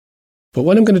But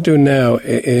what I'm going to do now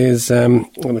is, and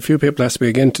a few people asked me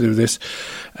again to do this,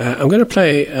 I'm going to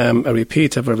play a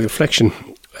repeat of a reflection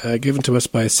given to us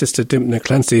by Sister Dympna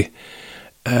Clancy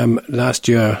last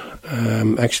year,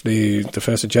 actually the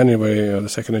 1st of January or the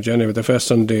 2nd of January, the first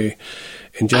Sunday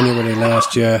in January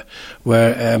last year,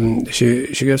 where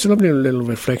she gives a lovely little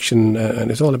reflection,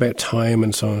 and it's all about time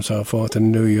and so on and so forth,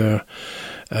 and New Year.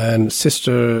 And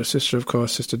sister, of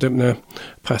course, Sister Dympna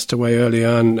passed away early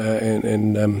on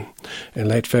in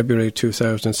late February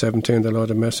 2017. The Lord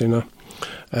have mercy now.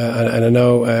 And I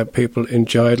know people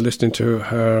enjoyed listening to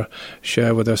her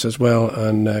share with us as well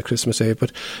on Christmas Eve.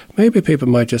 But maybe people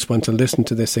might just want to listen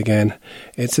to this again.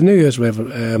 It's a New Year's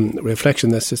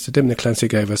reflection that Sister Dympna Clancy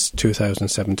gave us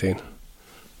 2017.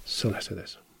 So let's do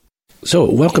this. So,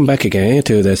 welcome back again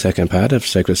to the second part of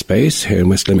Sacred Space here in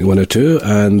West Limerick 102,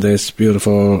 and this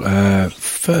beautiful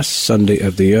first Sunday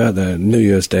of the year, the New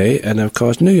Year's Day. And of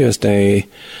course, New Year's Day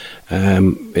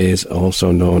is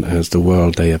also known as the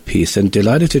World Day of Peace. And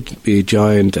delighted to be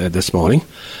joined this morning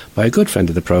by a good friend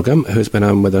of the programme who's been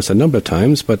on with us a number of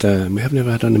times, but we haven't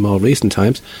ever had on in more recent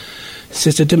times.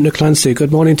 Sister Dympna Clancy,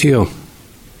 good morning to you.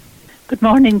 Good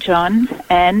morning, John,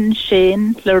 Anne,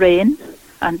 Shane, Lorraine,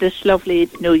 on this lovely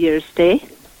New Year's Day.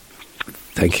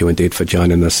 Thank you indeed for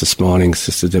joining us this morning,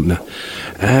 Sister Dympna.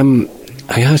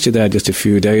 I asked you there just a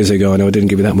few days ago, and I didn't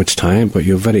give you that much time, but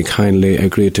you very kindly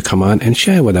agreed to come on and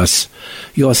share with us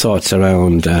your thoughts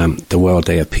around the World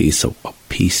Day of Peace. So,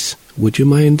 peace. Would you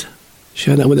mind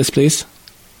sharing that with us, please?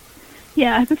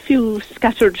 Yeah, I have a few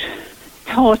scattered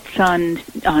thoughts on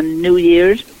New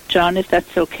Year, John, if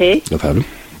that's okay. No problem.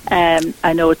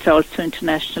 I know it's also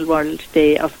International World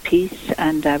Day of Peace,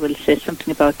 and I will say something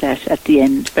about that at the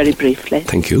end, very briefly.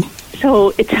 Thank you.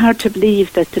 So it's hard to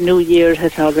believe that the New Year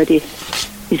is already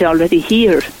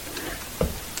here.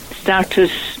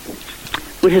 Started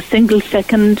with a single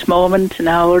second, moment, an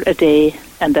hour, a day,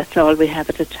 and that's all we have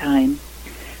at a time.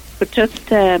 But just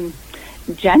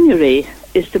January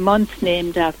is the month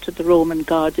named after the Roman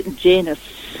god Janus.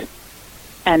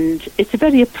 And it's a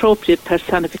very appropriate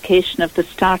personification of the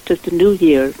start of the new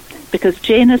year, because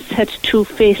Janus had two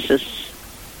faces.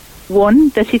 One,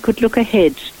 that he could look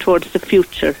ahead towards the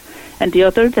future, and the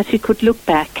other, that he could look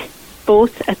back,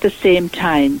 both at the same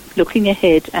time, looking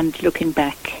ahead and looking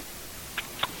back.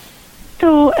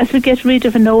 So, as we get rid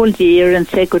of an old year and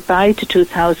say goodbye to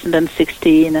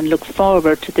 2016 and look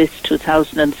forward to this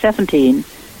 2017,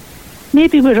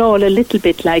 maybe we're all a little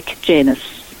bit like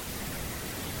Janus.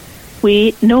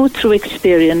 We know through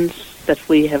experience that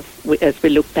as we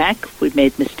look back, we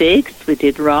made mistakes, we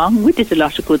did wrong, we did a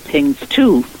lot of good things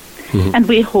too. Mm-hmm. And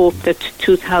we hope that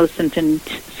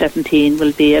 2017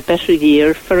 will be a better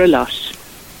year for a lot.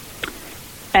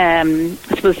 I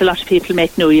suppose a lot of people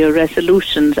make New Year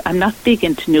resolutions. I'm not big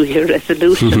into New Year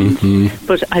resolutions, mm-hmm.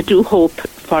 but I do hope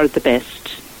for the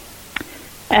best.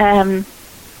 As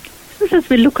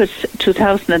we look at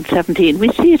 2017, we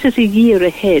see it as a year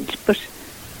ahead, but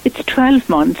it's 12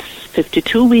 months,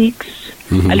 52 weeks.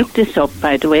 Mm-hmm. I looked this up,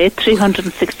 by the way,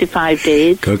 365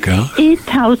 days,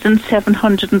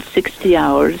 8,760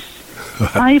 hours,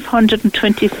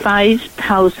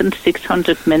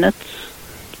 525,600 minutes,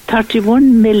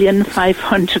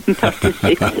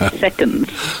 31,536 seconds.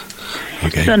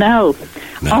 Okay. So now,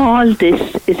 all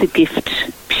this is a gift,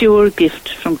 pure gift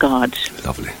from God.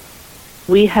 Lovely.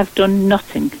 We have done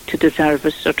nothing to deserve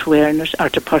it or to earn it or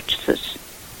to purchase it.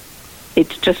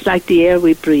 It's just like the air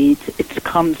we breathe. It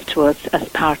comes to us as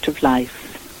part of life.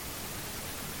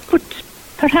 But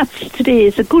perhaps today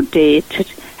is a good day to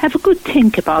have a good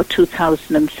think about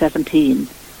 2017.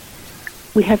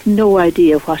 We have no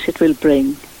idea what it will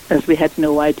bring, as we had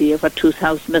no idea what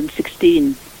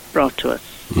 2016 brought to us.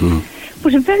 Mm.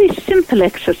 But a very simple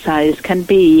exercise can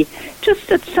be, just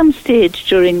at some stage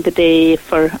during the day,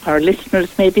 for our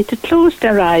listeners maybe to close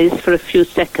their eyes for a few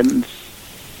seconds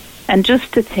and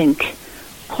just to think,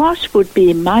 what would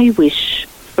be my wish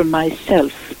for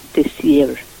myself this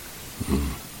year?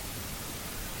 Mm.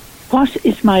 What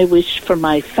is my wish for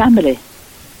my family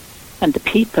and the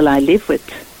people I live with?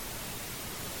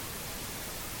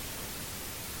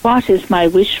 What is my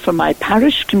wish for my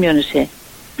parish community?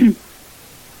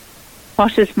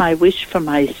 What is my wish for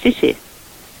my city,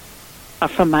 or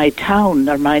for my town,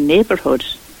 or my neighbourhood,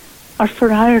 or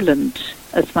for Ireland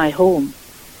as my home?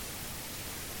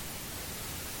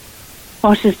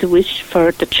 What is the wish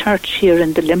for the church here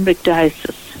in the Limerick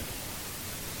Diocese?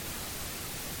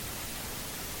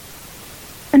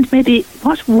 And maybe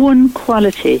what one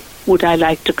quality would I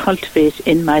like to cultivate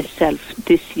in myself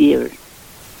this year?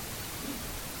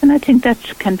 And I think that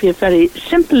can be a very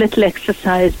simple little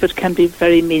exercise, but can be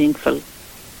very meaningful.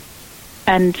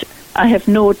 And I have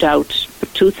no doubt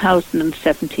that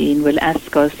 2017 will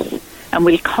ask us and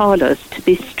will call us to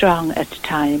be strong at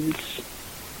times,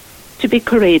 to be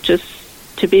courageous,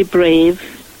 to be brave,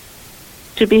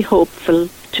 to be hopeful,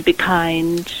 to be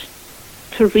kind,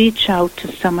 to reach out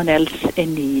to someone else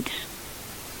in need.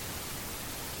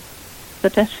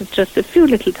 But that was just a few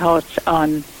little thoughts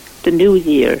on the new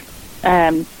year.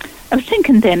 I was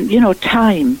thinking then,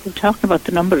 time. We're talking about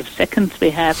the number of seconds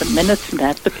we have and minutes and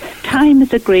that, but time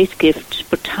is a great gift,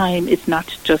 but time is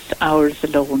not just ours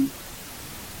alone.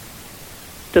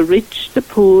 The rich, the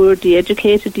poor, the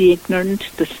educated, the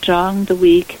ignorant, the strong, the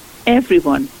weak,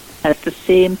 everyone has the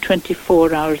same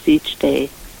 24 hours each day.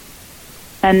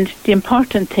 And the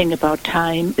important thing about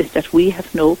time is that we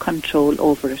have no control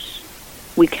over it.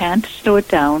 We can't slow it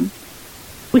down.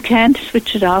 We can't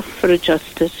switch it off or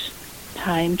adjust it.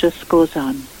 Time just goes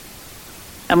on.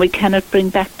 And we cannot bring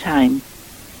back time.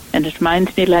 And it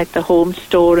reminds me like the Home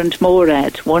Store and More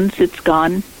ad. Once it's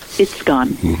gone, it's gone.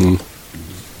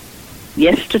 Mm-hmm.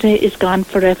 Yesterday is gone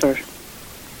forever.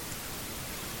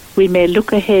 We may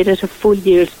look ahead at a full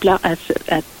year's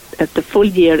at the full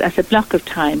year as a block of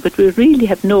time, but we really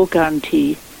have no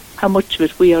guarantee how much of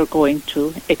it we are going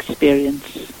to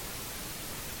experience.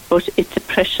 But it's a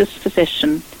precious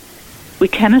possession. We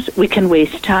can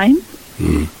waste time,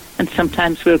 and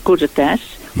sometimes we're good at that.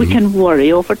 We can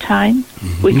worry over time.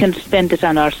 We can spend it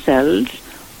on ourselves,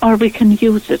 or we can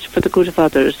use it for the good of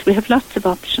others. We have lots of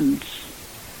options.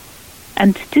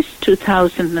 And this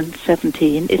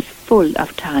 2017 is full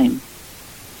of time.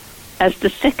 As the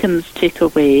seconds tick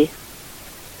away,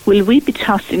 will we be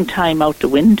tossing time out the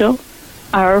window,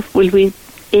 or will we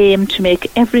aim to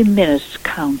make every minute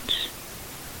count?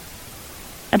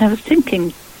 And I was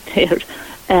thinking there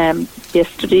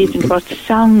yesterday evening about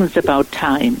songs about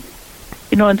time.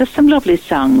 And there's some lovely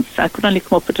songs. I could only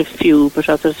come up with a few, but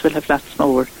others will have lots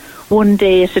more. One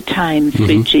day at a time,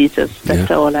 sweet Jesus, that's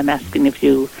all I'm asking of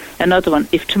you. Another one,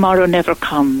 if tomorrow never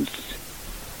comes,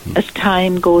 as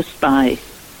time goes by.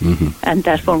 And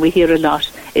that one we hear a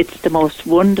lot. It's the most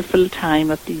wonderful time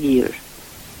of the year.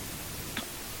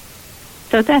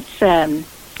 So that's a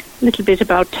little bit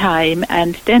about time.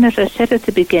 And then, as I said at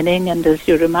the beginning, and as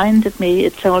you reminded me,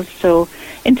 it's also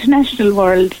International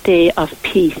World Day of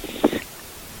Peace.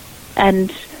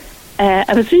 And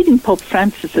I was reading Pope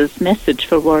Francis's message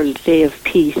for World Day of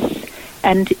Peace,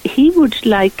 and he would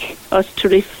like us to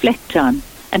reflect on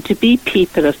and to be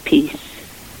people of peace.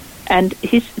 And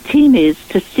his theme is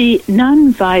to see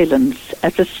non-violence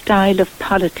as a style of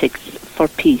politics for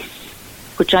peace,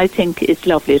 which I think is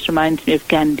lovely. It reminds me of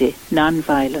Gandhi,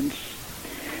 non-violence.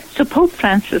 So Pope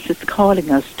Francis is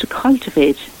calling us to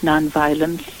cultivate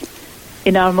non-violence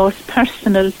in our most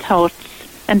personal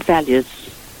thoughts and values.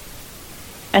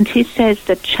 And he says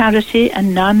that charity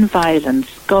and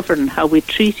non-violence govern how we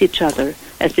treat each other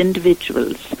as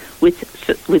individuals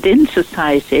within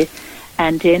society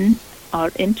and in our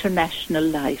international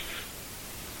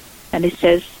life. And he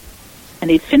says, and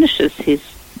he finishes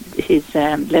his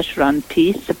letter on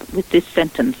peace with this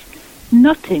sentence: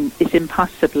 nothing is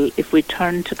impossible if we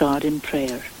turn to God in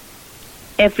prayer.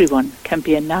 Everyone can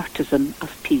be an artisan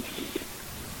of peace.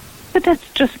 But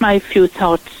that's just my few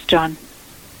thoughts, John.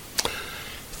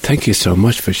 Thank you so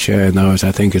much for sharing those.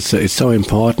 I think it's so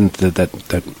important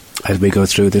that as we go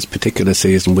through this particular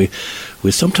season, we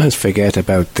sometimes forget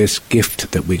about this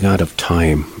gift that we got of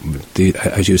time.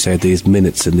 As you said, these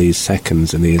minutes and these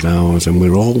seconds and these hours, and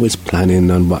we're always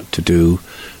planning on what to do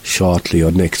shortly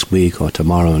or next week or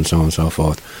tomorrow and so on and so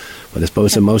forth. But I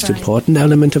suppose the most important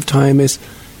element of time is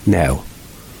now.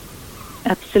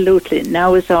 Absolutely.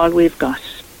 Now is all we've got.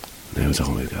 Now is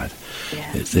all we've got. Yeah.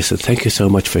 Listen, thank you so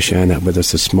much for sharing that with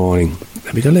us this morning.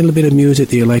 Have you got a little bit of music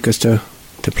that you'd like us to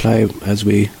play as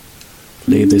we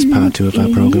leave this part two of our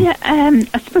programme? Yeah,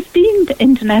 I suppose being the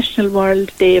International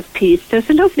World Day of Peace, there's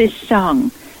a lovely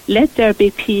song, Let There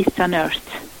Be Peace on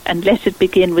Earth, and Let It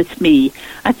Begin With Me.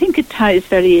 I think it ties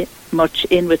very much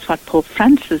in with what Pope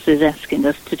Francis is asking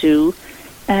us to do,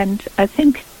 and I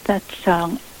think that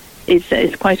song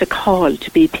is quite a call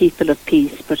to be people of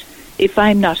peace. But if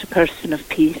I'm not a person of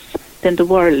peace, then the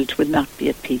world will not be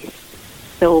at peace.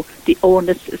 So the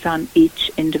onus is on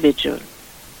each individual.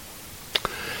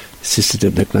 Sister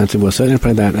Dibna Clancy, we'll certainly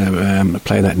play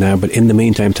that now. But in the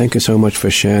meantime, thank you so much for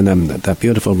sharing that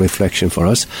beautiful reflection for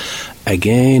us.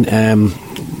 Again,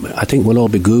 I think we'll all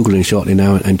be Googling shortly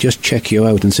now and just check you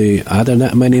out and see, are there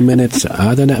that many minutes,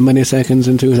 are there that many seconds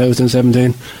in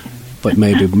 2017? but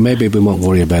maybe we won't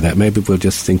worry about that. Maybe we'll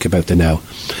just think about the now.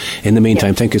 In the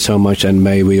meantime, thank you so much, and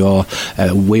may we all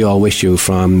wish you,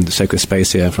 from Sacred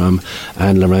Space here, from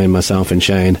Anne, Lorraine, myself and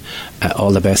Shane,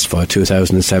 all the best for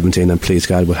 2017, and please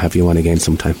God, we'll have you on again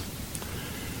sometime.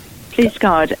 Please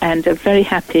God, and a very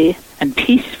happy and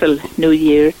peaceful New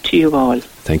Year to you all.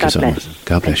 Thank you so much.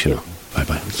 God bless you.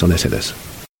 Bye-bye. So let's say this.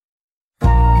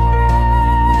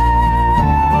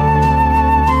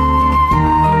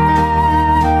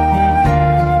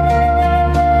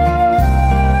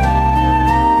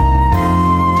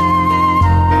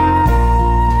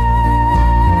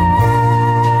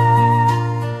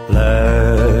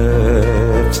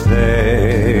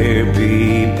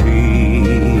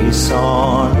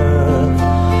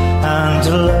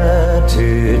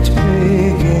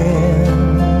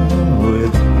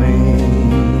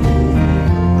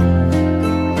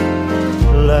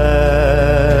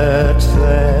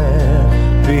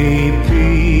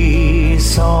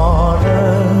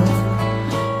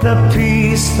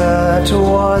 That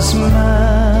was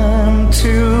meant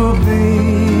to be,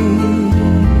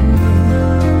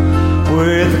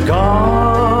 with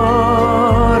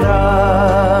God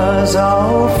as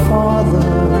our Father,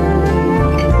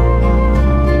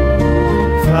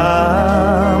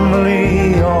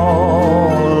 family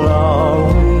all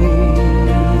are we.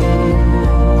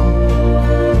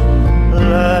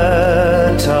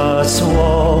 Let us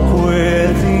walk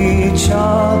with each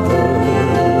other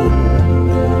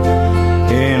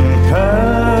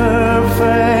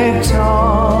perfect harmony.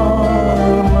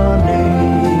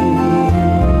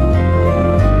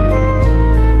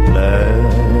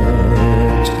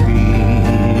 Let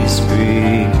peace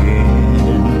begin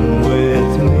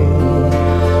with me.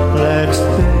 Let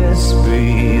this be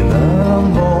the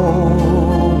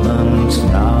moment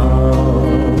now.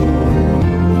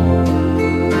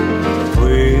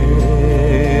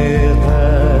 With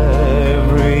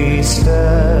every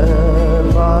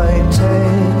step I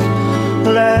take,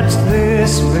 let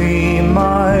this be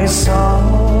my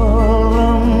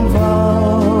solemn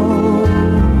vow,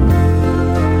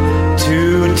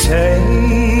 to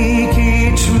take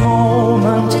each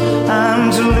moment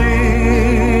and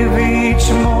live each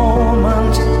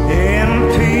moment in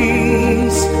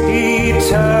peace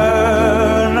eternally.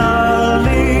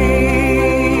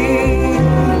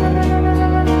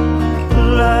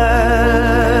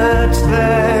 Let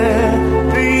there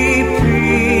be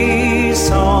peace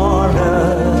on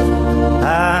earth,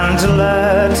 and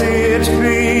let it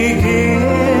begin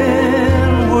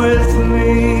with me.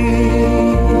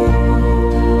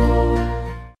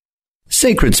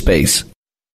 Sacred Space,